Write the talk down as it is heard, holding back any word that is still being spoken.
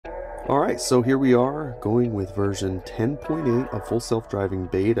Alright, so here we are going with version 10.8 of full self-driving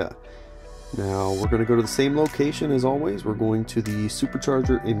beta. Now we're going to go to the same location as always. We're going to the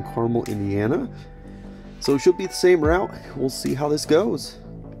supercharger in Carmel, Indiana. So it should be the same route. We'll see how this goes.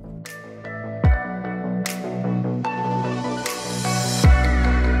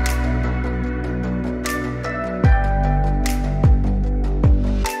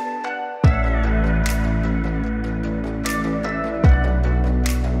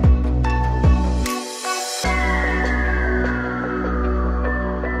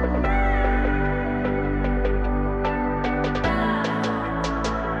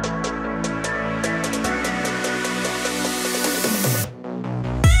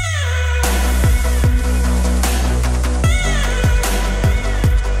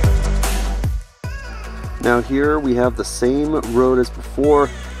 Now here we have the same road as before.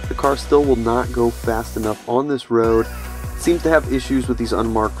 The car still will not go fast enough on this road. It seems to have issues with these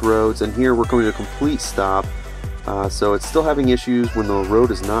unmarked roads, and here we're coming to a complete stop. So it's still having issues when the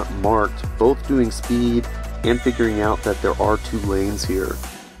road is not marked, both doing speed and figuring out that there are two lanes here.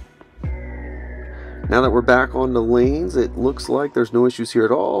 Now that we're back on the lanes, it looks like there's no issues here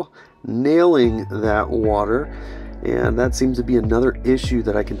at all. Nailing that water, and that seems to be another issue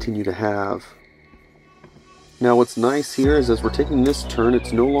that I continue to have. Now what's nice here is as we're taking this turn,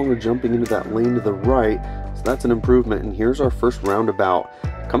 it's no longer jumping into that lane to the right, so that's an improvement. And here's our first roundabout.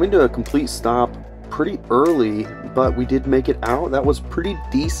 Coming to a complete stop pretty early, but we did make it out. That was pretty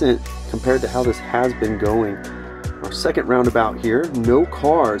decent compared to how this has been going. Our second roundabout here, no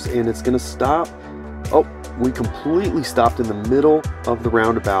cars, and it's gonna stop. Oh, we completely stopped in the middle of the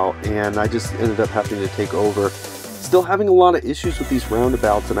roundabout, and I just ended up having to take over. Still having a lot of issues with these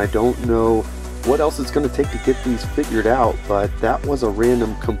roundabouts, and I don't know what else it's going to take to get these figured out, but that was a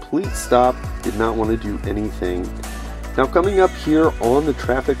random complete stop. Did not want to do anything. Now coming up here on the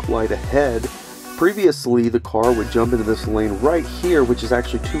traffic light ahead, previously the car would jump into this lane right here, which is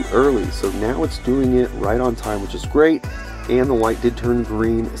actually too early. So now it's doing it right on time, which is great. And the light did turn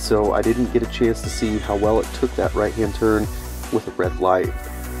green, so I didn't get a chance to see how well it took that right-hand turn with a red light.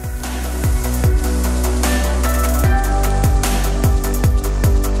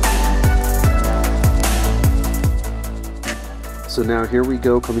 So now here we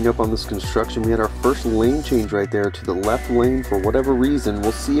go, coming up on this construction. We had our first lane change right there to the left lane for whatever reason.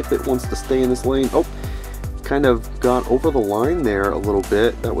 We'll see if it wants to stay in this lane. Oh, kind of got over the line there a little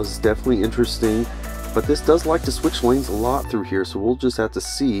bit. That was definitely interesting. But this does like to switch lanes a lot through here, so we'll just have to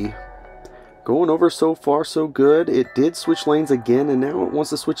see. Going over so far so good. It did switch lanes again, and now it wants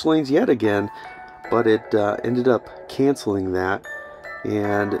to switch lanes yet again. But it ended up canceling that.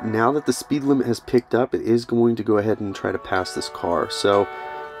 And now that the speed limit has picked up, it is going to go ahead and try to pass this car. So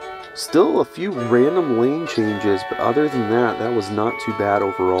still a few random lane changes, but other than that, that was not too bad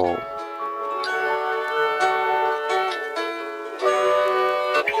overall.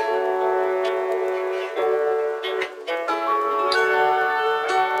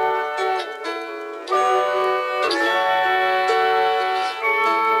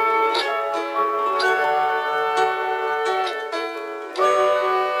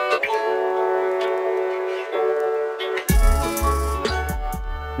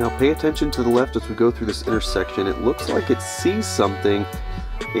 Now pay attention to the left as we go through this intersection. It looks like it sees something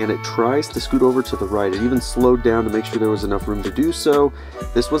and it tries to scoot over to the right. It even slowed down to make sure there was enough room to do so.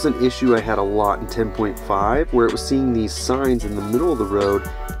 This was an issue I had a lot in 10.5 where it was seeing these signs in the middle of the road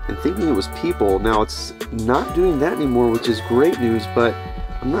and thinking it was people. Now it's not doing that anymore, which is great news, but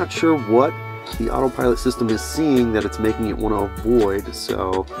I'm not sure what the autopilot system is seeing that it's making it want to avoid.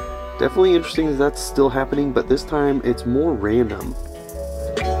 So definitely interesting that that's still happening, but this time it's more random.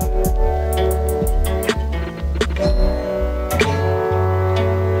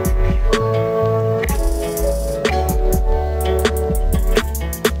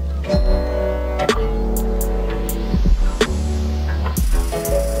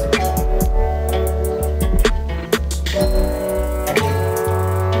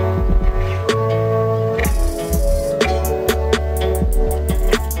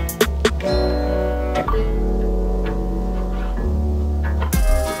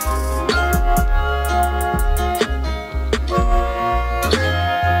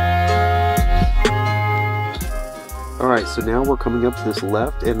 Alright, so now we're coming up to this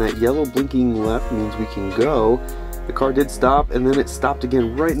left, and that yellow blinking left means we can go. The car did stop, and then it stopped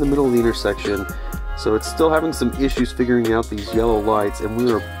again right in the middle of the intersection. So it's still having some issues figuring out these yellow lights, and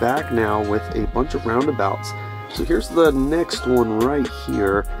we are back now with a bunch of roundabouts. So here's the next one right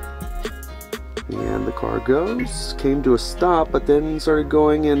here. And the car came to a stop, but then started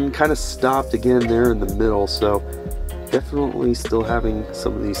going and kind of stopped again there in the middle. So definitely still having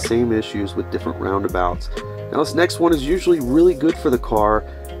some of these same issues with different roundabouts. Now this next one is usually really good for the car,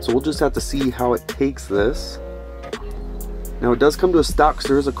 so we'll just have to see how it takes this. Now it does come to a stop because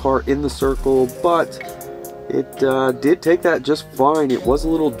there is a car in the circle, but it did take that just fine. It was a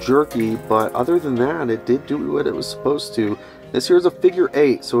little jerky, but other than that, it did do what it was supposed to. This here is a figure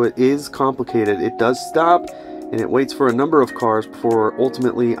 8, so it is complicated. It does stop, and it waits for a number of cars before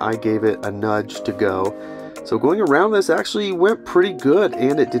ultimately I gave it a nudge to go. So going around this actually went pretty good,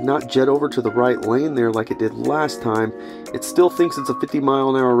 and it did not jet over to the right lane there like it did last time. It still thinks it's a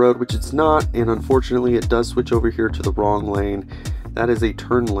 50-mile-an-hour road, which it's not, and unfortunately it does switch over here to the wrong lane. That is a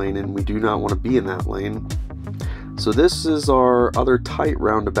turn lane, and we do not want to be in that lane. So this is our other tight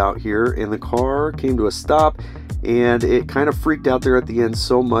roundabout here, and the car came to a stop, and it kind of freaked out there at the end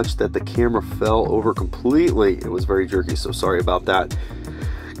so much that the camera fell over completely. It was very jerky, so sorry about that.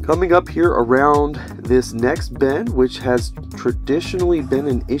 Coming up here around this next bend, which has traditionally been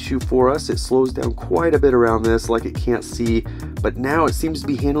an issue for us, it slows down quite a bit around this like it can't see, but now it seems to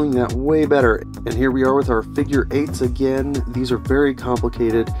be handling that way better. And here we are with our figure 8s again. These are very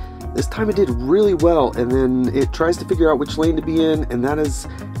complicated. This time it did really well, and then it tries to figure out which lane to be in, and that is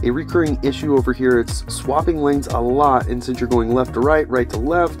a recurring issue over here. It's swapping lanes a lot, and since you're going left to right, right to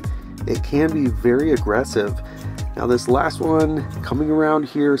left, it can be very aggressive. Now this last one, coming around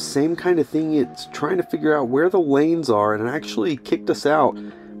here, same kind of thing. It's trying to figure out where the lanes are, and it actually kicked us out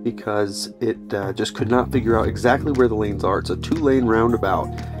because it just could not figure out exactly where the lanes are. It's a 2-lane roundabout.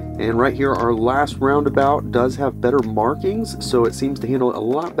 And right here, our last roundabout does have better markings, so it seems to handle it a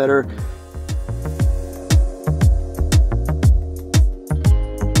lot better.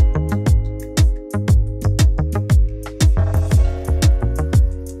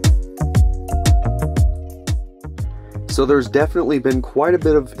 So there's definitely been quite a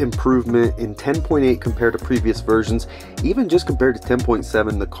bit of improvement in 10.8 compared to previous versions. Even just compared to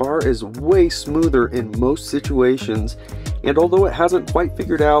 10.7, the car is way smoother in most situations. And although it hasn't quite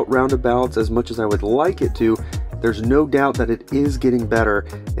figured out roundabouts as much as I would like it to, there's no doubt that it is getting better,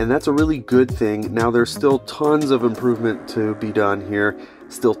 and that's a really good thing. Now there's still tons of improvement to be done here,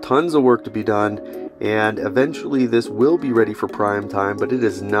 still tons of work to be done, and eventually this will be ready for prime time, but it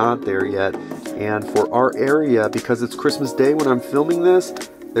is not there yet. And for our area, because it's Christmas Day when I'm filming this,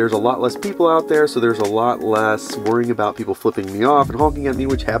 there's a lot less people out there, so there's a lot less worrying about people flipping me off and honking at me,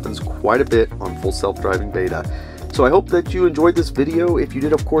 which happens quite a bit on full self-driving beta. So I hope that you enjoyed this video. If you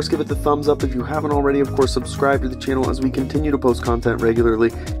did, of course, give it the thumbs up. If you haven't already, of course, subscribe to the channel as we continue to post content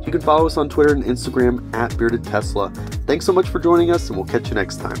regularly. You can follow us on Twitter and Instagram at Bearded Tesla. Thanks so much for joining us, and we'll catch you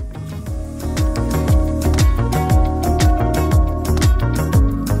next time.